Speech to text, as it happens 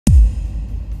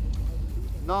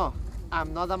No,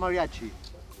 I'm not a mariachi.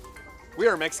 We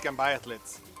are Mexican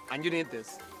biathletes, and you need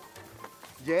this.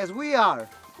 Yes, we are.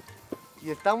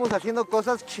 Y estamos haciendo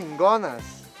cosas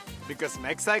chingonas. Because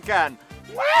Mexican.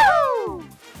 ¡Woo!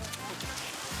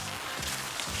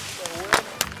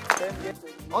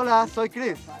 Hola, soy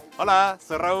Chris. Hola,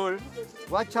 soy Raúl,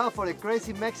 Watch out for the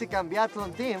crazy Mexican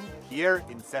biathlon team. here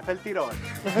in Tirol.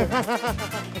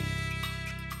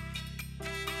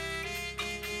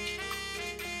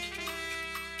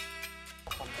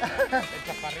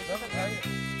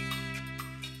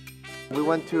 We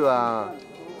went to,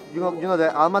 you know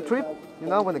the Alma trip? You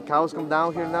know, when the cows come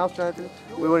down here in Australia?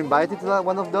 We were invited to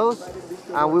one of those,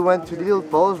 and we went to the little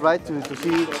post, right, to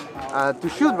see, to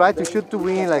shoot, right, to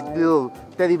win, like little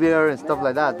teddy bear and stuff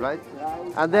like that, right?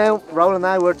 And then Raul and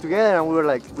I were together, and we were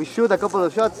like, we shoot a couple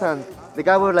of shots, and the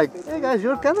guy was like, hey guys,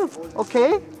 you're kind of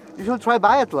okay, you should try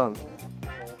biathlon.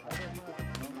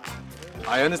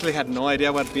 I honestly had no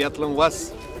idea what biathlon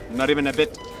was, not even a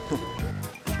bit.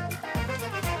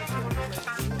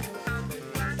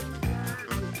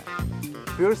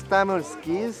 First time on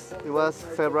skis, it was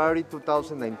February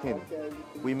 2019.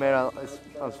 We made a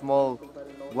small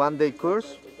one-day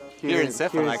course Here in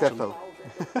Cephal, actually. Cephal.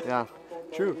 Yeah.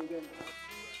 True.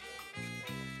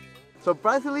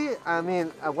 Surprisingly, I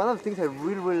mean, one of the things I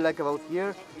really like about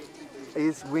here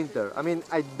is winter. I mean,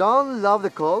 I don't love the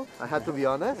cold, I have to be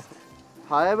honest.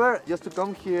 However, just to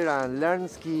come here and learn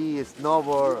ski,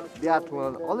 snowboard,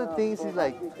 biathlon, all the things is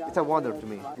like, it's a wonder to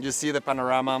me. You see the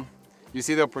panorama, you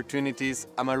see the opportunities.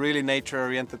 I'm a really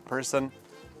nature-oriented person.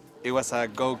 It was a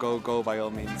go, go, go by all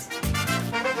means.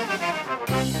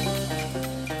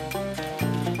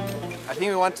 I think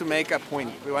we want to make a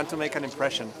point, we want to make an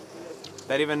impression.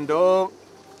 That even though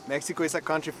Mexico is a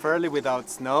country fairly without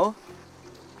snow,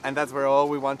 and that's where all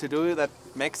we want to do, that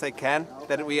Mexican,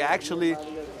 that we actually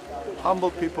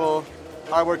humble people,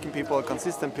 hardworking people,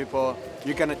 consistent people,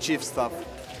 you can achieve stuff.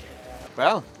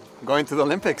 Well, going to the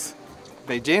Olympics,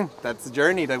 Beijing, that's the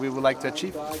journey that we would like to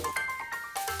achieve.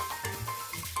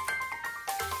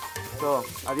 So,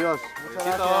 adiós. Muchas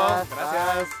Besito, gracias.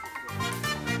 gracias. Bye.